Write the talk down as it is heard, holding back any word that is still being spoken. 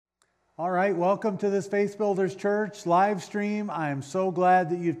All right, welcome to this Faith Builders Church live stream. I am so glad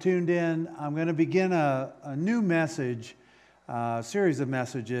that you've tuned in. I'm going to begin a new message, series of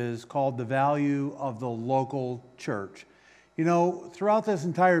messages called The Value of the Local Church. You know, throughout this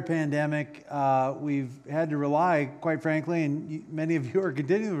entire pandemic, we've had to rely, quite frankly, and many of you are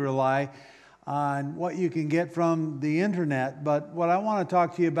continuing to rely on what you can get from the internet. But what I want to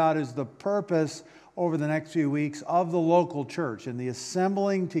talk to you about is the purpose over the next few weeks of the local church and the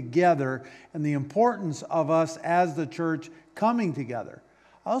assembling together and the importance of us as the church coming together.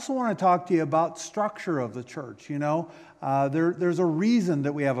 I also want to talk to you about structure of the church. You know, there's a reason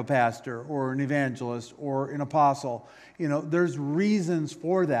that we have a pastor or an evangelist or an apostle. You know, there's reasons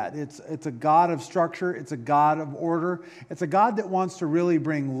for that. It's a God of structure. It's a God of order. It's a God that wants to really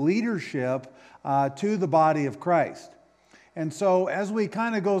bring leadership to the body of Christ. And so as we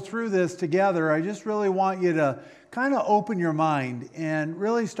kind of go through this together, I just really want you to kind of open your mind and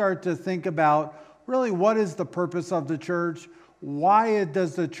really start to think about really what is the purpose of the church? Why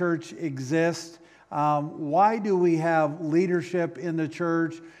does the church exist? Why do we have leadership in the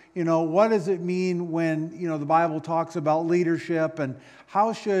church? You know, what does it mean when, you know, the Bible talks about leadership, and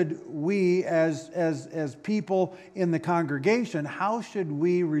how should we as people in the congregation, how should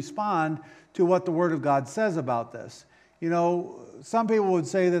we respond to what the Word of God says about this? You know, some people would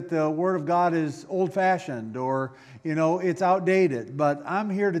say that the Word of God is old-fashioned or, you know, it's outdated. But I'm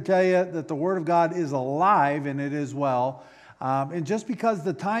here to tell you that the Word of God is alive, and it is well. And just because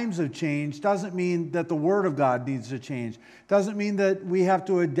the times have changed doesn't mean that the Word of God needs to change. Doesn't mean that we have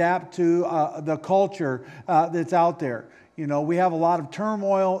to adapt to the culture that's out there. You know, we have a lot of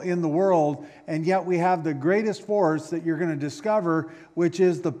turmoil in the world, and yet we have the greatest force that you're going to discover, which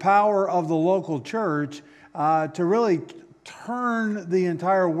is the power of the local church to really turn the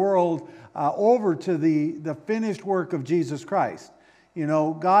entire world over to the finished work of Jesus Christ. You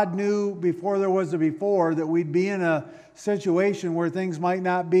know, God knew before there was a before that we'd be in a situation where things might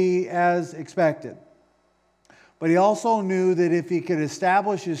not be as expected. But He also knew that if He could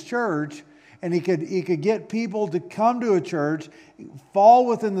establish His church, and he could get people to come to a church, fall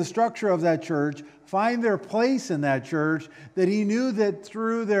within the structure of that church, find their place in that church, that He knew that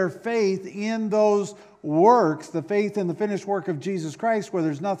through their faith in those works, the faith in the finished work of Jesus Christ, where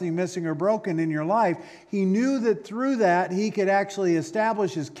there's nothing missing or broken in your life, He knew that through that He could actually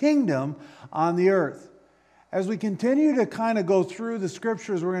establish His kingdom on the earth. As we continue to kind of go through the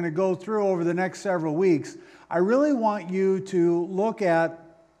scriptures we're going to go through over the next several weeks, I really want you to look at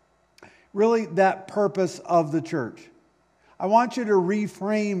really that purpose of the church. I want you to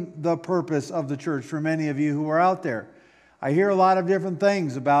reframe the purpose of the church for many of you who are out there. I hear a lot of different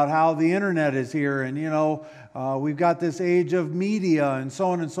things about how the internet is here, and you know, we've got this age of media and so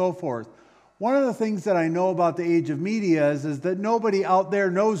on and so forth. One of the things that I know about the age of media is that nobody out there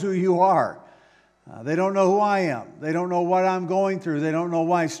knows who you are. They don't know who I am. They don't know what I'm going through. They don't know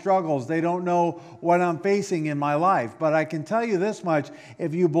my struggles. They don't know what I'm facing in my life. But I can tell you this much: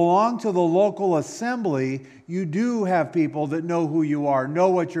 if you belong to the local assembly, you do have people that know who you are, know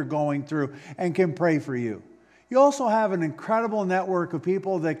what you're going through, and can pray for you. You also have an incredible network of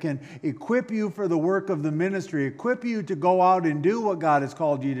people that can equip you for the work of the ministry, equip you to go out and do what God has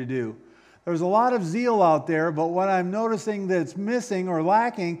called you to do. There's a lot of zeal out there, but what I'm noticing that's missing or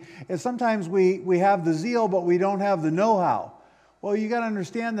lacking is sometimes we have the zeal, but we don't have the know-how. Well, you got to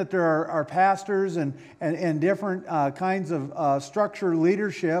understand that there are pastors and different kinds of structured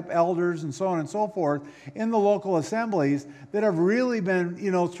leadership, elders, and so on and so forth in the local assemblies that have really been, you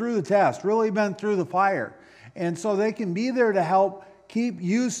know, through the test, really been through the fire. And so they can be there to help keep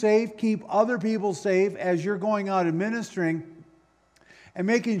you safe, keep other people safe as you're going out and ministering, and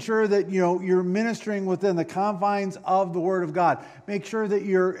making sure that, you know, you're ministering within the confines of the Word of God. Make sure that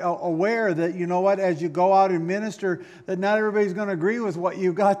you're aware that, you know what, as you go out and minister, that not everybody's going to agree with what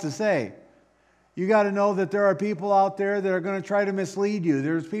you've got to say. You got to know that there are people out there that are going to try to mislead you.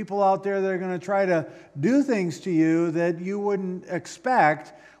 There's people out there that are going to try to do things to you that you wouldn't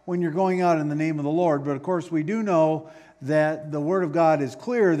expect when you're going out in the name of the Lord. But of course, we do know that the Word of God is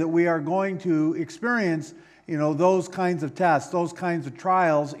clear that we are going to experience, you know, those kinds of tests, those kinds of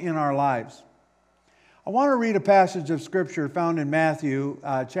trials in our lives. I want to read a passage of Scripture found in Matthew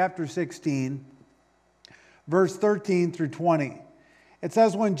chapter 16, verse 13 through 20. It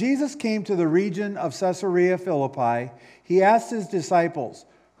says, "When Jesus came to the region of Caesarea Philippi, He asked His disciples,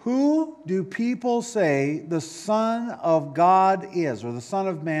 'Who do people say the Son of God is, or the Son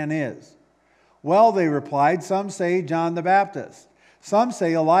of Man is?' 'Well,' they replied, 'some say John the Baptist. Some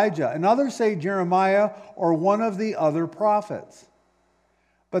say Elijah, and others say Jeremiah or one of the other prophets.'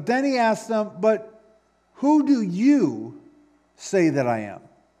 But then He asked them, 'But who do you say that I am?'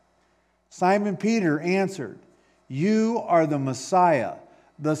 Simon Peter answered, "You are the Messiah,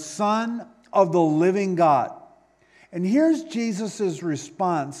 the Son of the living God." And here's Jesus'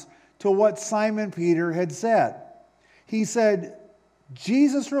 response to what Simon Peter had said. He said,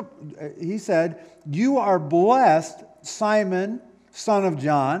 "You are blessed, Simon, son of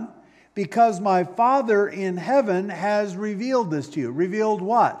John, because my Father in heaven has revealed this to you." Revealed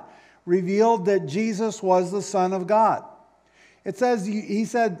what? Revealed that Jesus was the Son of God. It says, he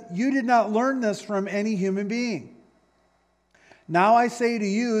said, "You did not learn this from any human being. Now I say to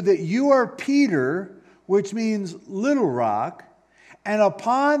you that you are Peter," which means little rock, "and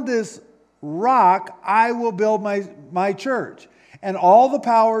upon this rock I will build my church, and all the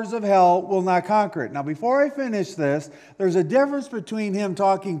powers of hell will not conquer it." Now, before I finish this, there's a difference between him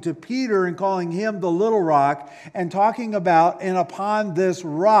talking to Peter and calling him the little rock and talking about, "and upon this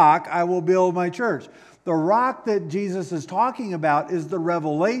rock I will build my church." The rock that Jesus is talking about is the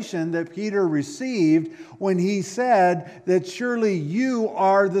revelation that Peter received when he said that surely you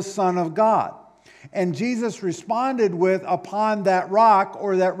are the Son of God. And Jesus responded with, upon that rock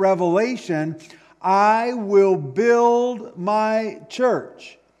or that revelation, "I will build my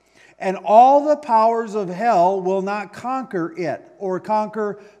church, and all the powers of hell will not conquer it," or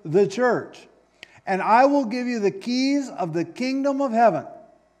conquer the church. "And I will give you the keys of the kingdom of heaven.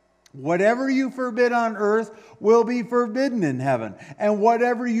 Whatever you forbid on earth will be forbidden in heaven, and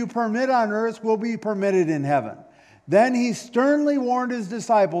whatever you permit on earth will be permitted in heaven." Then he sternly warned his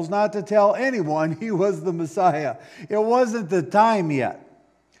disciples not to tell anyone he was the Messiah. It wasn't the time yet.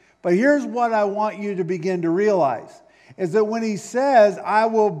 But here's what I want you to begin to realize, is that when he says, "I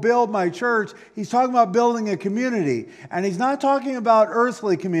will build my church," he's talking about building a community. And he's not talking about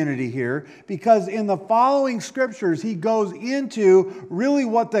earthly community here, because in the following scriptures, he goes into really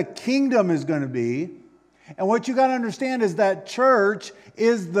what the kingdom is going to be. And what you got to understand is that church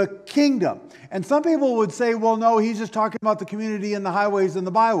is the kingdom. And some people would say, well, no, he's just talking about the community in the highways and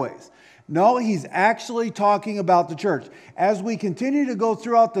the byways. No, he's actually talking about the church. As we continue to go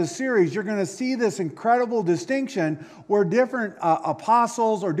throughout this series, you're going to see this incredible distinction where different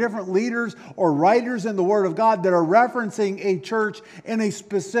apostles or different leaders or writers in the Word of God that are referencing a church in a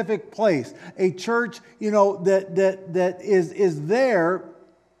specific place. A church, that is there.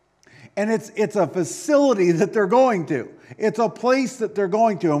 And it's a facility that they're going to. It's a place that they're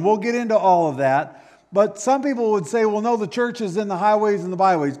going to. And we'll get into all of that. But some people would say, well, no, the church is in the highways and the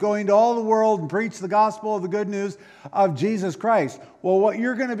byways, going to all the world and preach the gospel of the good news of Jesus Christ. Well, what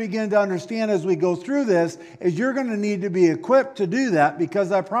you're going to begin to understand as we go through this is you're going to need to be equipped to do that,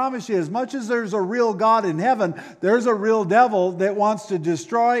 because I promise you, as much as there's a real God in heaven, there's a real devil that wants to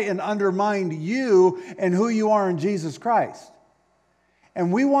destroy and undermine you and who you are in Jesus Christ.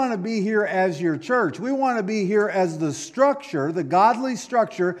 And we want to be here as your church. We want to be here as the structure, the godly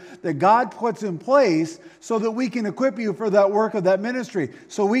structure that God puts in place so that we can equip you for that work of that ministry.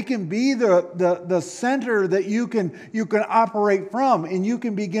 So we can be the center that you can operate from, and you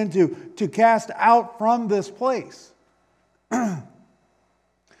can begin to cast out from this place.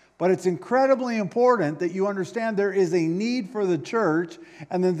 But it's incredibly important that you understand there is a need for the church,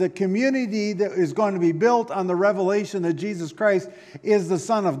 and that the community that is going to be built on the revelation that Jesus Christ is the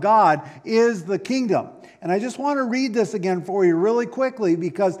Son of God is the kingdom. And I just want to read this again for you really quickly,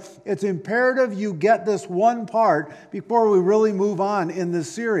 because it's imperative you get this one part before we really move on in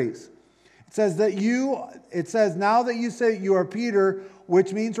this series. It says, "Now that you say you are Peter,"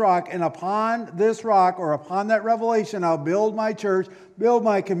 which means rock, "and upon this rock," or upon that revelation, "I'll build my church," build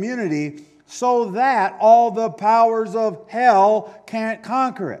my community, "so that all the powers of hell can't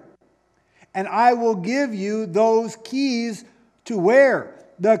conquer it. And I will give you those keys to where?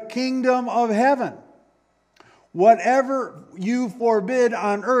 The kingdom of heaven. Whatever you forbid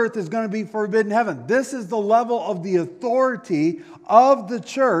on earth is going to be forbidden in heaven." This is the level of the authority of the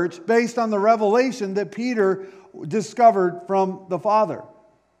church based on the revelation that Peter discovered from the Father.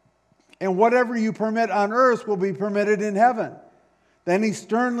 "And whatever you permit on earth will be permitted in heaven." Then he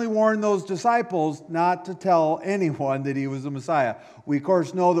sternly warned those disciples not to tell anyone that he was the Messiah. We, of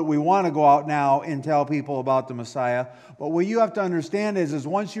course, know that we want to go out now and tell people about the Messiah. But what you have to understand is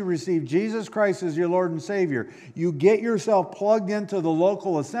once you receive Jesus Christ as your Lord and Savior, you get yourself plugged into the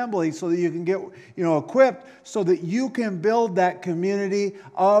local assembly so that you can get equipped so that you can build that community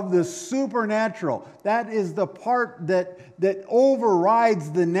of the supernatural. That is the part that overrides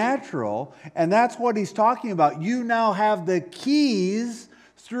the natural, and that's what he's talking about. You now have the keys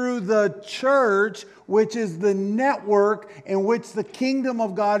through the church, which is the network in which the kingdom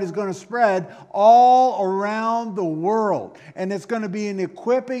of God is going to spread all around the world. And it's going to be an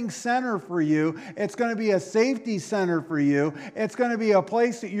equipping center for you. It's going to be a safety center for you. It's going to be a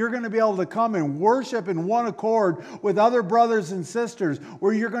place that you're going to be able to come and worship in one accord with other brothers and sisters,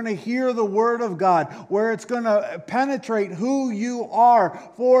 where you're going to hear the Word of God, where it's going to penetrate who you are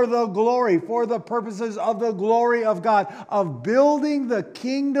for the glory, for the purposes of the glory of God, of building the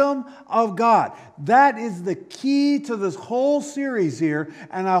kingdom of God. That is the key to this whole series here,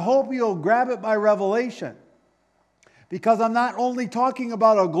 and I hope you'll grab it by revelation. Because I'm not only talking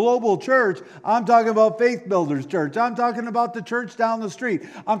about a global church, I'm talking about Faith Builders Church. I'm talking about the church down the street.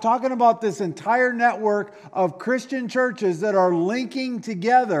 I'm talking about this entire network of Christian churches that are linking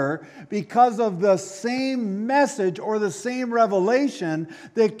together because of the same message or the same revelation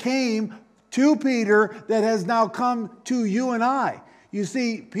that came to Peter that has now come to you and I. You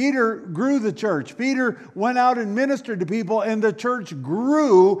see, Peter grew the church. Peter went out and ministered to people, and the church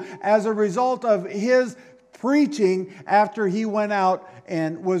grew as a result of his preaching after he went out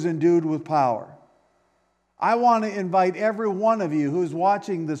and was endued with power. I want to invite every one of you who's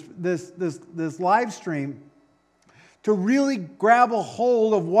watching this live stream to really grab a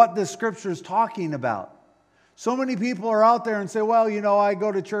hold of what this scripture is talking about. So many people are out there and say, well, I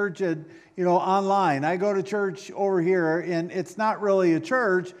go to church online. I go to church over here, and it's not really a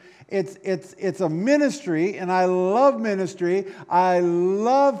church. It's a ministry, and I love ministry. I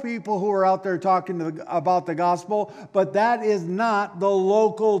love people who are out there talking about the gospel, but that is not the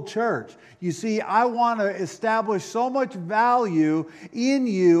local church. You see, I want to establish so much value in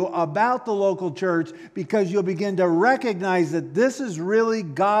you about the local church because you'll begin to recognize that this is really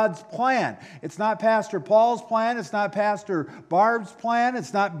God's plan. It's not Pastor Paul's plan. It's not Pastor Barb's plan.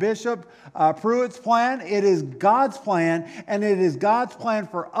 It's not Bishop Pruitt's plan. It is God's plan, and it is God's plan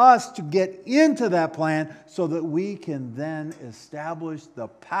for us to get into that plan so that we can then establish the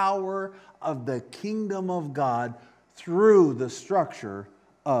power of the kingdom of God through the structure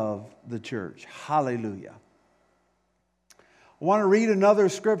of the church. Hallelujah. I want to read another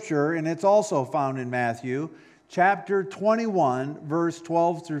scripture, and it's also found in Matthew, chapter 21, verse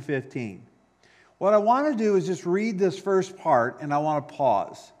 12 through 15. What I want to do is just read this first part, and I want to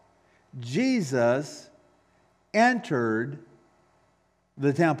pause. Jesus entered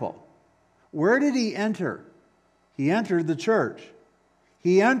the temple. Where did he enter? He entered the church.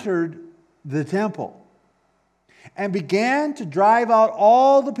 He entered the temple and began to drive out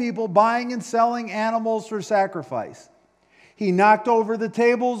all the people buying and selling animals for sacrifice. He knocked over the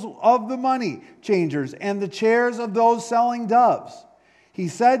tables of the money changers and the chairs of those selling doves. He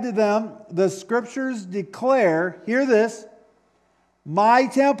said to them, the scriptures declare, hear this, my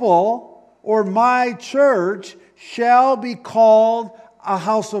temple or my church shall be called a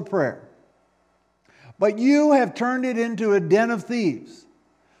house of prayer. But you have turned it into a den of thieves.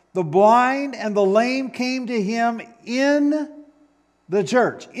 The blind and the lame came to him in the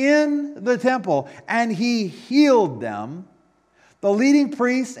church, in the temple, and he healed them. The leading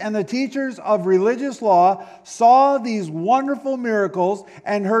priests and the teachers of religious law saw these wonderful miracles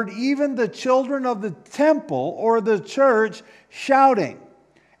and heard even the children of the temple or the church shouting.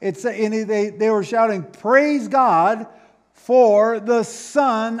 They were shouting, praise God for the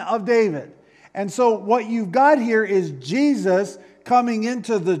Son of David. And so what you've got here is Jesus coming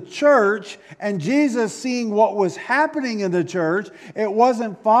into the church and Jesus seeing what was happening in the church. It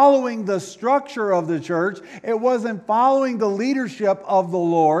wasn't following the structure of the church. It wasn't following the leadership of the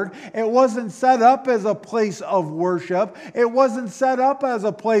Lord. It wasn't set up as a place of worship. It wasn't set up as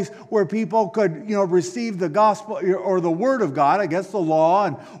a place where people could, receive the gospel or the word of God, I guess the law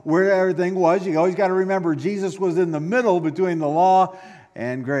and where everything was. You always got to remember Jesus was in the middle between the law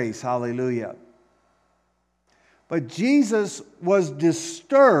and grace. Hallelujah. But Jesus was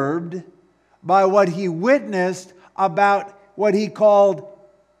disturbed by what he witnessed about what he called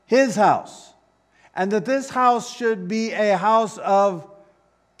his house. And that this house should be a house of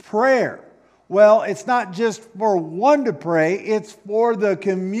prayer. Well, it's not just for one to pray, it's for the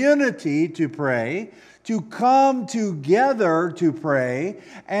community to pray, to come together to pray,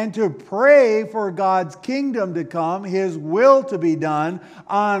 and to pray for God's kingdom to come, His will to be done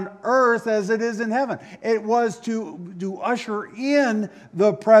on earth as it is in heaven. It was to usher in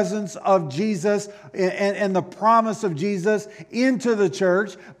the presence of Jesus and the promise of Jesus into the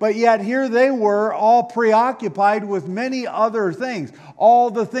church, but yet here they were all preoccupied with many other things. All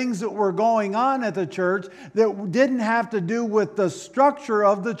the things that were going on at the church that didn't have to do with the structure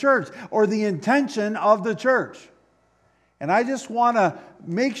of the church or the intention of the church. And I just want to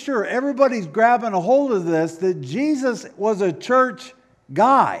make sure everybody's grabbing a hold of this, that Jesus was a church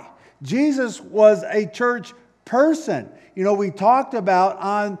guy. Jesus was a church person. You know, we talked about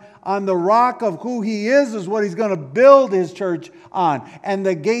on the rock of who He is what He's going to build His church on. And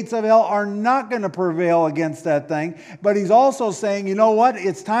the gates of hell are not going to prevail against that thing. But He's also saying, you know what?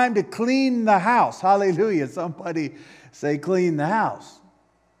 It's time to clean the house. Hallelujah. Somebody say clean the house.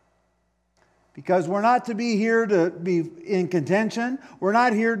 Because we're not to be here to be in contention. We're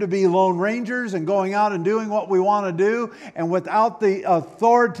not here to be lone rangers and going out and doing what we want to do and without the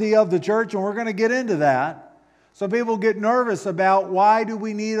authority of the church. And we're going to get into that. Some people get nervous about why do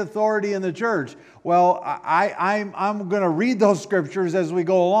we need authority in the church? Well, I'm going to read those scriptures as we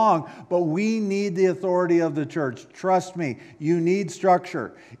go along, but we need the authority of the church. Trust me, you need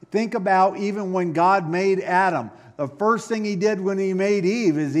structure. Think about even when God made Adam. The first thing He did when He made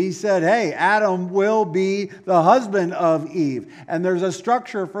Eve is He said, hey, Adam will be the husband of Eve. And there's a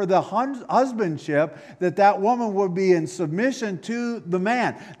structure for the husbandship that woman would be in submission to the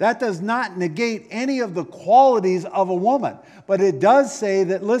man. That does not negate any of the qualities of a woman. But it does say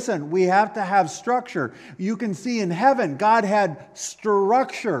that, listen, we have to have structure. You can see in heaven, God had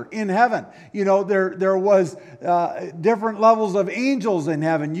structure in heaven. You know, there was different levels of angels in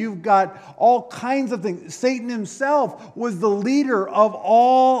heaven. You've got all kinds of things. Satan himself was the leader of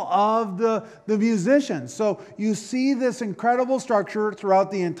all of the musicians. So you see this incredible structure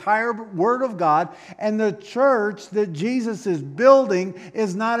throughout the entire Word of God. And the church that Jesus is building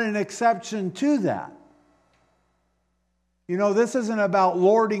is not an exception to that. You know, this isn't about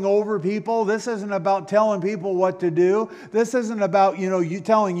lording over people. This isn't about telling people what to do. This isn't about, you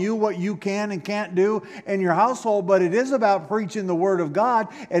telling you what you can and can't do in your household, but it is about preaching the Word of God.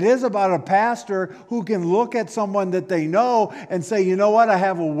 It is about a pastor who can look at someone that they know and say, you know what, I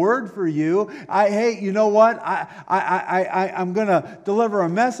have a word for you. Hey, you know what, I'm going to deliver a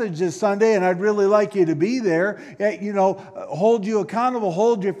message this Sunday and I'd really like you to be there. Hold you accountable,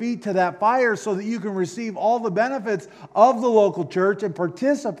 hold your feet to that fire so that you can receive all the benefits of the local church and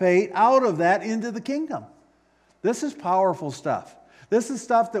participate out of that into the kingdom. This is powerful stuff. This is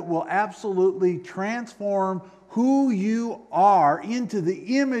stuff that will absolutely transform who you are into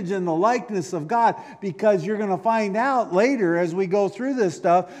the image and the likeness of God, because you're going to find out later as we go through this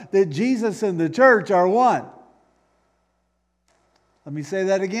stuff that Jesus and the church are one. Let me say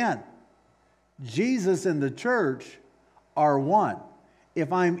that again. Jesus and the church are one.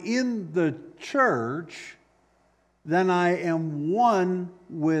 If I'm in the church, then I am one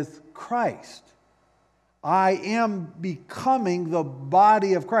with Christ. I am becoming the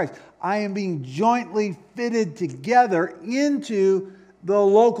body of Christ. I am being jointly fitted together into the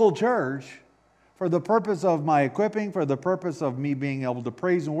local church for the purpose of my equipping, for the purpose of me being able to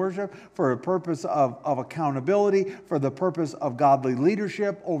praise and worship, for a purpose of accountability, for the purpose of godly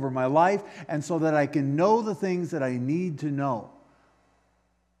leadership over my life, and so that I can know the things that I need to know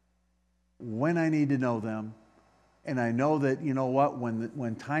when I need to know them. And I know that, you know what,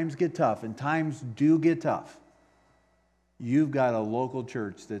 when times get tough, and times do get tough, you've got a local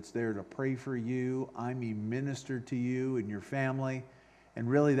church that's there to pray for you. I mean, minister to you and your family. And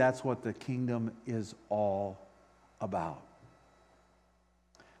really, that's what the kingdom is all about.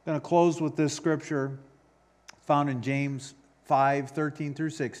 I'm going to close with this scripture found in James 5:13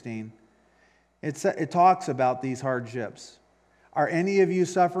 through 16. It talks about these hardships. Are any of you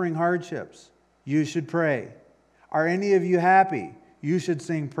suffering hardships? You should pray. Are any of you happy? You should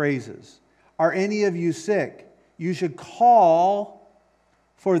sing praises. Are any of you sick? You should call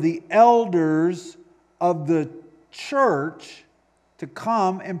for the elders of the church to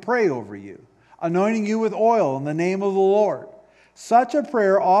come and pray over you, anointing you with oil in the name of the Lord. Such a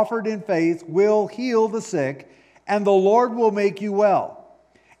prayer offered in faith will heal the sick, and the Lord will make you well.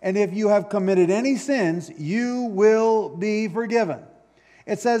 And if you have committed any sins, you will be forgiven.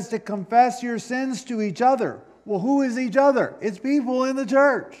 It says to confess your sins to each other. Well, who is each other? It's people in the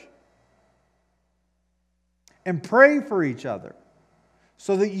church. And pray for each other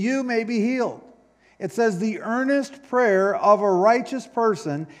so that you may be healed. It says the earnest prayer of a righteous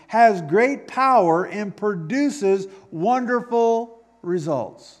person has great power and produces wonderful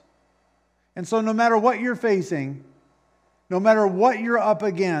results. And so no matter what you're facing, no matter what you're up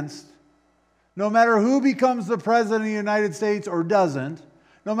against, no matter who becomes the president of the United States or doesn't,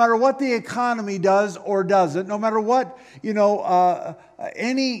 no matter what the economy does or doesn't, no matter what,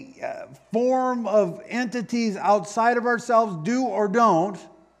 any form of entities outside of ourselves do or don't,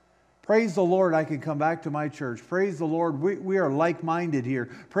 Praise the Lord, I can come back to my church. Praise the Lord, we are like-minded here.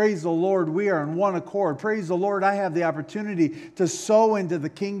 Praise the Lord, we are in one accord. Praise the Lord, I have the opportunity to sow into the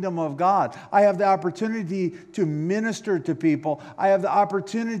kingdom of God. I have the opportunity to minister to people. I have the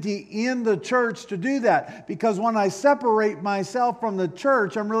opportunity in the church to do that. Because when I separate myself from the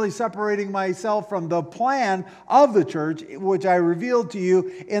church, I'm really separating myself from the plan of the church, which I revealed to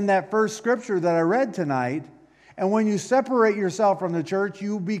you in that first scripture that I read tonight. And when you separate yourself from the church,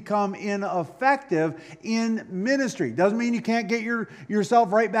 you become ineffective in ministry. Doesn't mean you can't get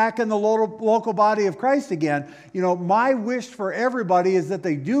yourself right back in the local body of Christ again. You know, my wish for everybody is that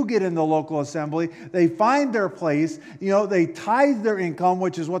they do get in the local assembly. They find their place. You know, they tithe their income,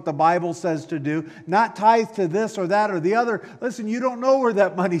 which is what the Bible says to do. Not tithe to this or that or the other. Listen, you don't know where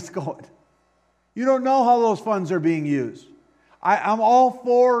that money's going. You don't know how those funds are being used. I'm all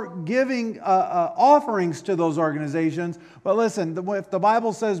for giving offerings to those organizations. But listen, if the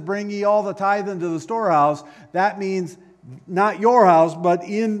Bible says, bring ye all the tithe into the storehouse, that means not your house, but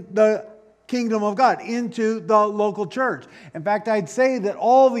in the kingdom of God, into the local church. In fact, I'd say that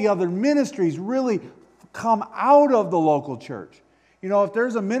all the other ministries really come out of the local church. You know, if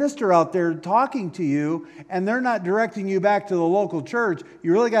there's a minister out there talking to you and they're not directing you back to the local church,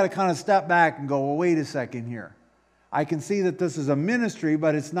 you really got to kind of step back and go, well, wait a second here. I can see that this is a ministry,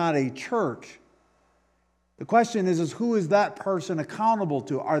 but it's not a church. The question is who is that person accountable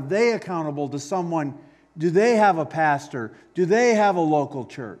to? Are they accountable to someone? Do they have a pastor? Do they have a local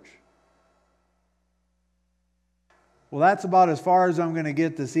church? Well, that's about as far as I'm going to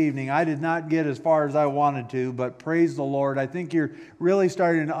get this evening. I did not get as far as I wanted to, but praise the Lord. I think you're really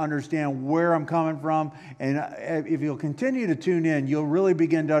starting to understand where I'm coming from. And if you'll continue to tune in, you'll really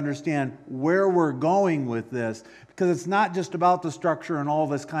begin to understand where we're going with this. Because it's not just about the structure and all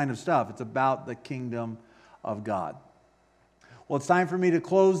this kind of stuff. It's about the kingdom of God. Well, it's time for me to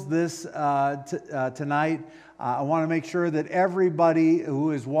close this tonight. I want to make sure that everybody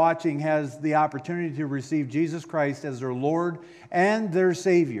who is watching has the opportunity to receive Jesus Christ as their Lord and their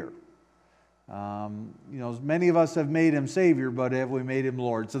Savior. You know, many of us have made Him Savior, but have we made Him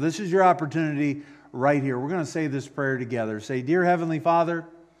Lord? So this is your opportunity right here. We're going to say this prayer together. Say, Dear Heavenly Father,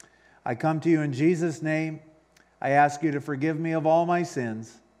 I come to you in Jesus' name. I ask you to forgive me of all my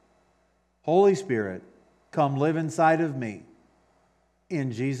sins. Holy Spirit, come live inside of me.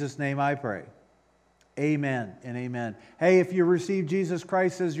 In Jesus' name I pray. Amen and amen. Hey, if you receive Jesus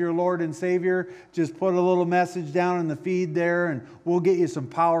Christ as your Lord and Savior, just put a little message down in the feed there and we'll get you some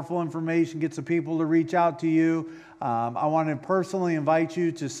powerful information, get some people to reach out to you. I want to personally invite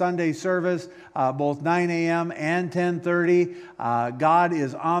you to Sunday service, both 9 a.m. and 10:30. God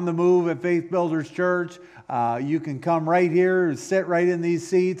is on the move at Faith Builders Church. You can come right here and sit right in these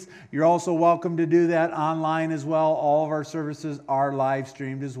seats. You're also welcome to do that online as well. All of our services are live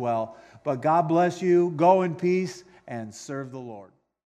streamed as well. But God bless you. Go in peace and serve the Lord.